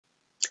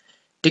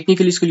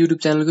Technical school YouTube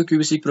च्यानलको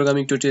QBasic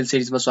programming tutorial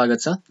सिरिजमा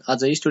स्वागत छ।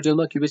 आज यस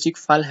ट्युटोरियलमा QBasic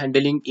file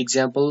handling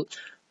example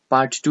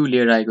part 2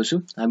 लिएर आएको छु।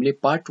 हामीले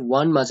पार्ट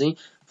 1 मा चाहिँ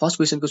फर्स्ट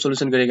क्वेशनको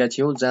सोलुसन गरेका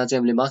थियौं, जहाँ चाहिँ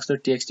हामीले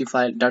Marks.txt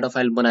फाइल डाटा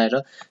फाइल बनाएर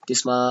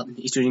त्यसमा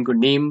स्टुडेन्टको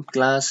नेम,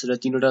 क्लास र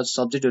तीनवटा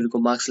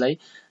सब्जेक्टहरुको मार्क्सलाई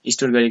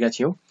स्टोर गरेका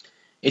थियौं।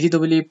 यदि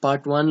तपाईले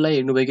पार्ट 1 लाई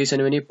हेर्नु भएकै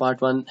छैन भने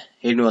पार्ट 1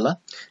 हेर्नु होला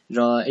र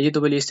यदि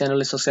तपाईले यस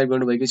च्यानललाई सब्स्क्राइब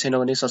गर्नु भएकै छैन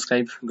भने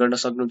सब्स्क्राइब गर्न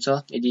सक्नुहुन्छ।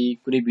 यदि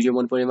कुनै भिडियो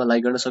मन परेमा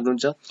लाइक गर्न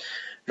सक्नुहुन्छ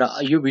र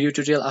यो भिडियो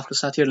ट्युटोरियल आफ्नो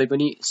साथीहरुलाई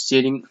पनि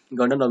शेयरिङ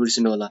गर्न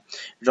नबिर्सनु होला।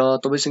 र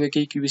तपाईसँग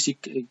केही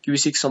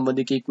क्युबेसिक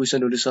सम्बन्धी केही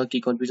क्वेशनहरु छ,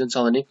 केही कन्फ्युजन छ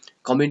भने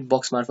कमेन्ट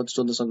बक्स मार्फत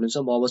सोध्न सक्नुहुन्छ। म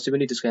अवश्य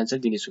पनि त्यसको एन्सर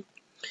दिनेछु।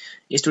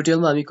 यस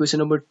ट्युटोरियलमा हामी क्वेशन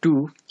नम्बर 2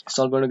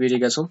 सल्भ गर्न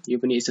गइरहेका छौं। यो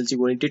पनि एसएलसी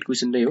ओरिएन्टेड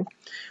क्वेशन नै हो।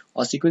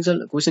 A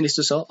sequential question is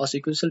to solve a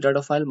sequential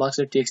data file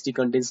Marks.txt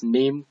contains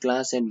name,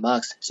 class, and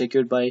marks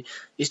secured by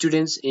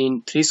students in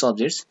 3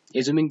 subjects.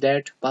 Assuming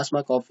that pass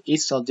mark of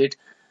each subject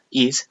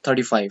is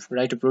 35,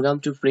 write a program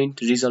to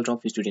print result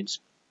of students.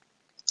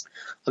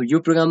 अब यो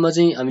प्रोग्राममा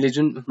चाहिँ हामीले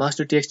जुन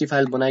Marks.txt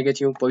file बनाएका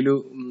थियौं पहिलो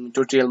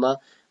ट्युटोरियलमा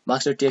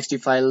Marks.txt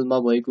फाइलमा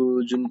भएको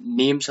जुन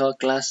नेम छ,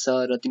 क्लास छ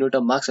र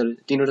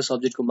तीनवटा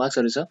सब्जेक्टको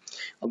मार्क्सहरु छ।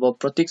 अब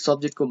प्रत्येक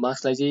सब्जेक्टको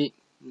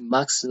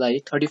मार्क्सलाई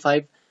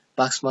 35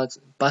 पास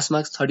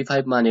मार्क्स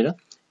 35 मानेर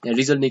यहाँ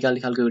रिजल्ट निकाल्ने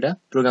खालको एउटा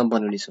प्रोग्राम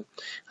बनाउने छौं।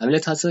 हामीलाई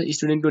थाहा छ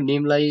स्टुडेन्टको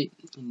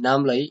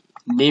नामलाई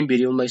नेम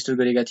भेरिएबलमा स्टोर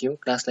गरेका थियौं,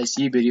 क्लासलाई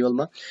सी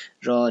भेरिएबलमा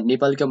र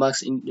नेपालीको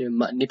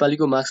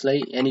मार्क्सलाई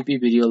एनईपी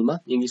भेरिएबलमा,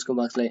 इंग्लिशको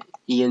मार्क्सलाई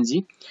ईएनजी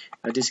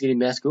र त्यसैगरी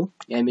म्याथको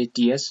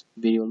एमएटीएस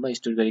भेरिएबलमा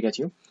स्टोर गरेका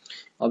थियौं।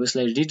 अब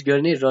यसलाई रिड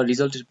गर्ने र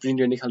रिजल्ट प्रिन्ट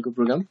गर्ने खालको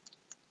प्रोग्राम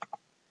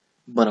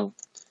बनाऊ।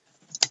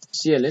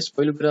 सीएलएस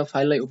पहिलो कुरा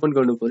फाइललाई ओपन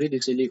गर्नु पर्यो,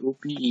 त्यसैले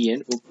open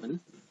open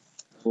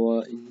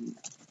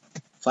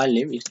file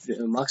name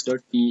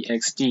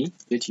Marks.txt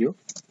यो थियो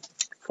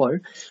फर।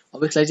 अब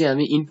यसलाई चाहिँ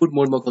हामी इनपुट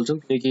मोडमा खोल्छौं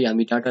किनकि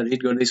हामी डाटा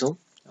रिड गर्दै छौं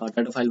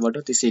डाटा फाइलबाट,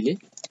 त्यसैले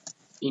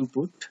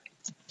input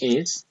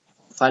as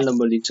file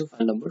number दिन्छौं,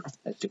 file number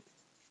h2।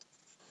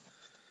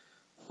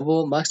 अब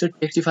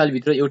Marks.txt फाइल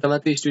भित्र एउटा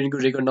मात्रै स्टुडेन्टको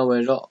रेकर्ड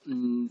नभएर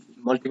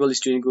मल्टिपल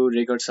स्टुडेन्टको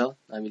रेकर्ड छ।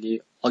 हामीले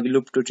अघिल्लो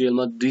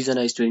ट्युटोरियलमा 2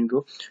 जना स्टुडेन्टको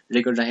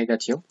रेकर्ड राखेका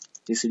थियौं,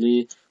 त्यसैले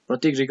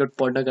प्रत्येक रेकर्ड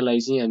पढ्नका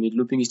लागि चाहिँ हामी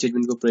लुपिङ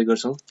स्टेटमेन्टको प्रयोग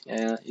गर्छौं।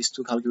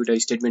 यस्तो खालको एउटा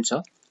स्टेटमेन्ट छ,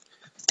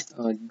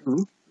 do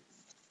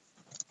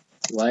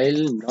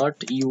while not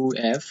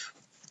uf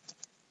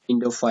in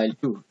the file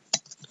 2।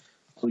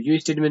 अब यो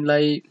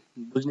स्टेटमेन्टलाई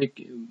बुझ्नु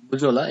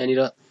होला।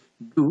 यहाँनिर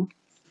do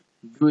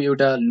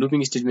एउटा लुपिङ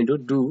स्टेटमेन्ट हो,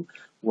 do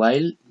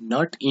while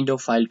not in the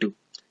file 2,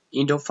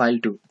 in the file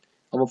 2।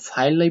 अब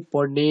फाइललाई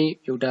पढ्ने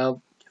एउटा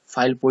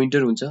फाइल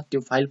पोइन्टर हुन्छ,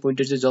 त्यो फाइल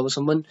पोइन्टर चाहिँ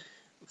जबसम्म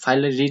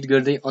फाइललाई रिड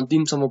गर्दै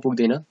अन्तिमसम्म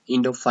पुग्दैन,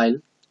 इन द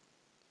फाइल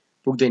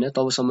पुग्दैन,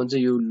 तबसम्म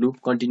चाहिँ यो लुप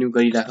कन्टिन्यू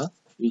गरिराख।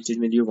 यो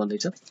स्टेटमेन्ट यो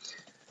भन्दैछ।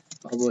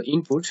 अब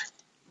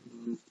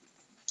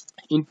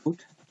इनपुट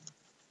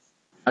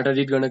डाटा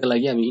रिड गर्नका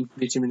लागि हामी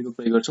इनपुट स्टेटमेन्टको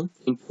प्रयोग गर्छौं।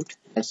 इनपुट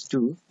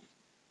h2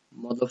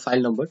 मतलब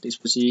फाइल नम्बर,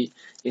 त्यसपछि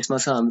यसमा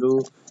छ हाम्रो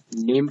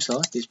नेम छ,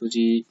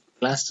 त्यसपछि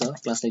क्लास छ,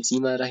 क्लासलाई सी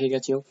मा राखेका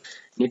थियौं,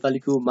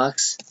 नेपालीको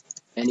मार्क्स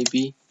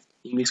एनईपी,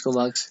 इंग्लिशको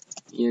मार्क्स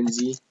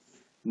ईएनजी,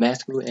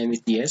 म्याथको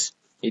एमएटीएस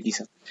यति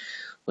छ।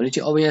 भनेपछि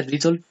अब यहाँ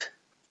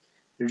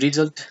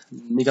रिजल्ट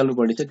निकाल्नु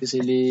पर्ने छ,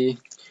 त्यसैले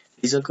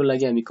रिजल्टको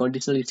लागि हामी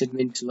कन्डिसनल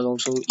स्टेटमेन्ट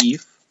लगाउँछौं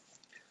इफ।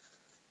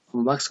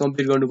 मार्क्स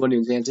कम्प्युट गर्नुपर्ने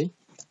हुन्छ। यहाँ चाहिँ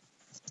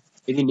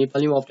यदि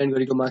नेपालीमा अप्लाइन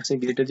गरेको मार्क्स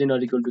चाहिँ greater than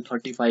or equal to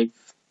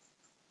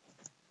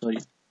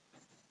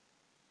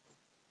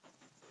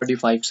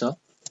 35 छ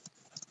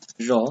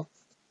र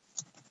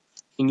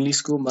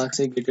इंग्लिशको मार्क्स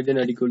चाहिँ greater than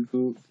or equal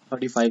to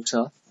 35 छ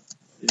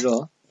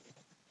र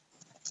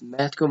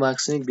म्याथको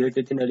मार्क्स चाहिँ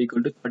greater than or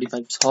equal to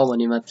 35 छ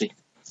भने मात्रै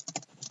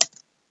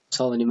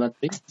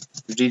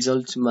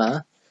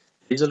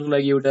रिजल्टको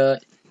लागि एउटा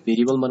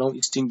भेरिएबल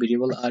बनाऊ, string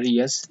variable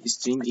res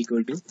string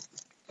equal to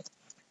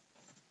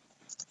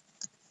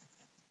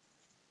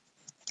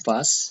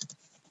pass,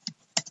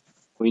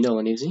 होइन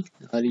भने चाहिँ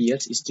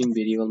res स्ट्रिङ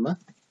भेरिएबलमा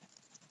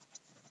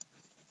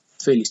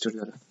फेल स्टोर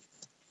गर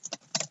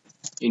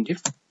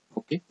इन्टिफ।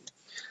 ओके,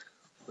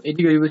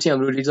 यति गरेपछि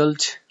हाम्रो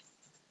रिजल्ट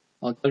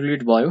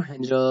क्याल्कुलेट भयो।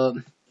 यहाँनिर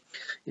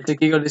यसले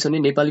के गर्दैछ भने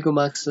नेपालीको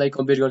मार्क्सलाई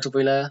कम्पेयर गर्छ,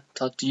 पहिला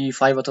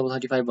 35 अथवा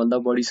 35 भन्दा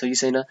बढी छ कि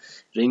छैन,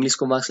 र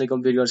इंग्लिशको मार्क्सलाई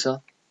कम्पेयर गर्छ,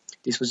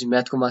 त्यसपछि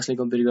म्याथको मार्क्सलाई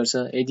कम्पेयर गर्छ।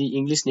 यदि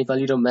इंग्लिश,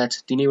 नेपाली र म्याथ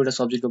तीनैवटा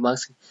सब्जेक्टको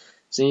मार्क्स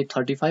चाहिँ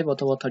 35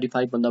 अथवा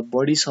 35 भन्दा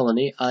बढी छ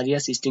भने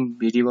res string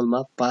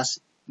भेरिएबलमा pass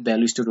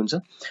value store हुन्छ।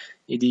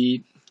 यदि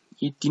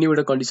यी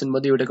तीनैवटा कन्डिसन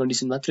मध्ये एउटा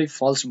कन्डिसन मात्रै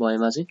फल्स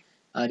भएमा चाहिँ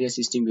res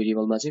स्ट्रिङ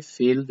भेरिएबलमा चाहिँ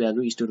फेल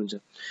भ्यालु स्टोर हुन्छ।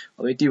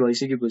 अब यति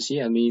भइसकेपछि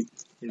हामी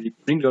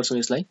प्रिन्ट गर्छौं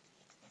यसलाई।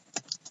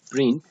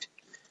 प्रिन्ट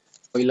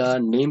पहिला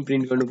नेम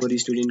प्रिन्ट गर्नु पर्यो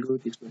स्टुडेन्टको,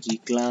 त्यसपछि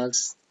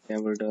क्लास,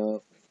 त्यहाँबाट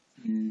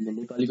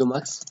नेपालीको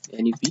मार्क्स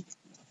एनईपी,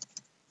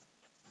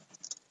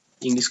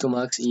 इंग्लिशको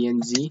मार्क्स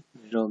ईएनजी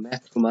र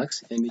म्याथको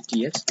मार्क्स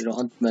एमएटीएस र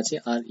अन्तिममा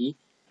चाहिँ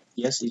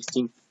res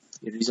स्ट्रिङ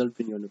रिजल्ट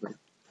प्रिन्ट गर्नु पर्यो।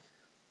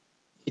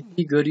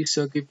 यति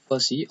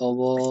गरिसकेपछि अब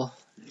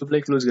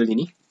लुपलाई क्लोज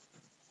गरिदिने,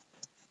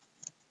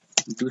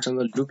 डुसँग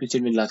लुप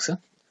स्टेटमेन्ट लाग्छ।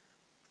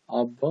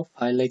 अब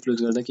फाइललाई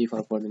क्लोज गर्दा केही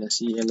फरक पर्दैन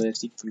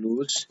clsc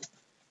close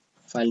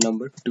file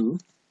number 2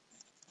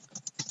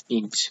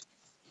 int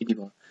यति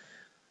भयो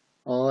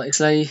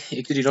यसलाई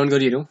एकचोटी रन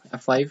गरिहेरौँ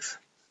F5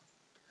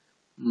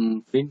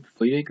 प्रिन्ट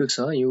भइरहेको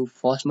छ यो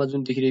फर्स्टमा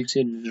जुन देखिरहेको छ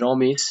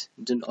रमेश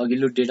जुन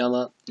अघिल्लो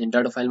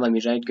डाटा फाइलमा हामी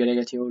राइट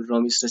गरेका थियौं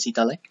रमेश र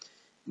सीतालाई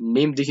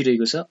नेम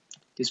देखिरहेको छ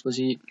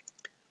त्यसपछि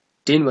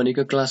 10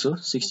 भनेको क्लास हो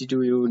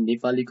 62 यो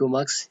नेपालीको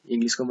मार्क्स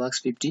इंग्लिशको मार्क्स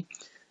 50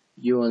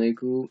 यो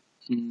भनेको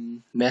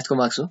म्याथको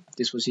मार्क्स हो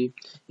त्यसपछि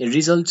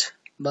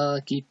रिजल्टमा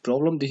के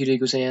प्रब्लम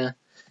देखिरहेको छ यहाँ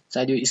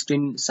सायद यो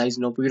स्क्रिन साइज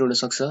नपुगेर हुन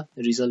सक्छ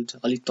रिजल्ट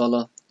अलि तल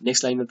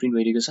नेक्स्ट लाइनमा प्रिन्ट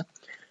भइरहेको छ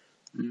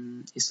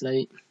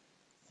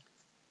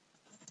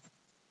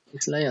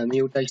यसलाई हामी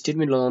एउटा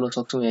स्टेटमेन्ट लगाउन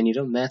सक्छौं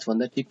यहाँनिर म्याथ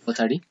भन्दा ठीक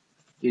पछाडी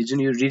यो जुन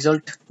यो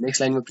रिजल्ट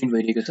नेक्स्ट लाइनमा प्रिन्ट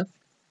भइरहेको छ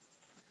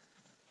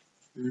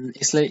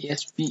यसलाई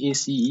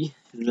SPAC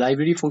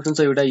लाइब्रेरी फंक्सन छ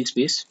एउटा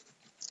स्पेस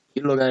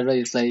यो लगाएर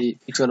यसलाई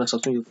फिक्स गर्न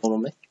सक्छौं यो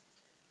प्रब्लमलाई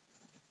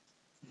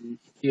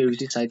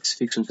यो साइड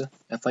फिक्स हुन्छ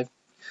F5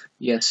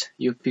 यस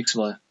यो फिक्स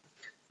भयो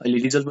अहिले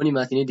रिजल्ट पनि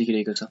माथि नै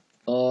देखिरहेको छ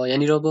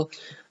यहाँनिर अब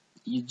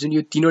जुन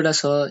यो तीनवटा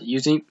छ यो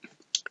चाहिँ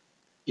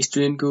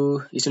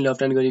स्टुडेन्टले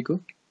अब्टेन गरेको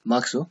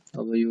मार्क्स हो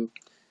अब यो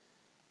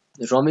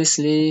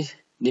रमेशले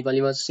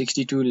नेपालीमा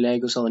 62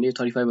 ल्याएको छ भने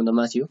 35 भन्दा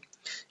माथि हो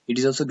it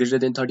is also greater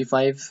than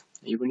 35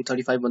 यो पनि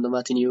 35 भन्दा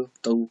माथि नै हो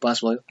त उ पास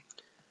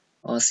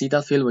भयो सीधा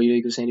फेल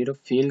भइरहेको छ यहाँनिर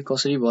फेल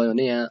कसरी भयो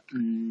भने यहाँ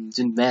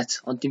जुन म्याथ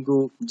अन्तिमको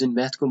जुन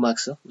म्याथको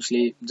मार्क्स छ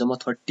उसले जम्मा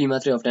 30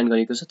 मात्रै अब्टेन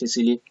गरेको छ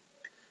त्यसैले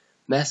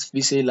म्याथ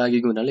विषय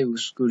लागेको हुनाले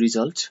उसको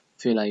रिजल्ट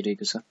फेल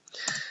आइरहेको छ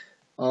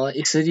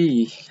यसरी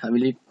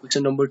हामीले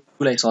क्वेशन नम्बर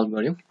 2 लाई सल्भ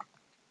गर्यौं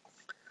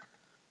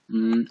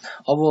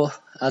अब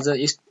आज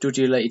यस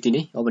ट्युटोरियललाई यति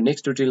नै अब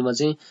नेक्स्ट ट्युटोरियलमा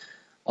चाहिँ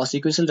a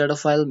sequential data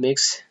file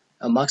makes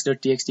a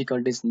marks.txt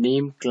contains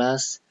name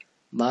class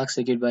marks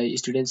taken by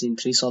students in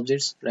 3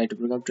 subjects write a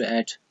program to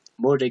add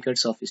more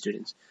records of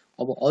students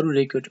अब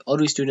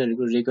अरु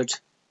स्टुडेन्टहरुको रेकर्ड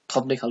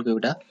थप्ने खालको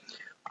एउटा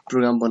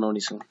प्रोग्राम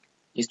बनाउने छौं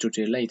यस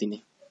ट्युटोरियललाई यति नै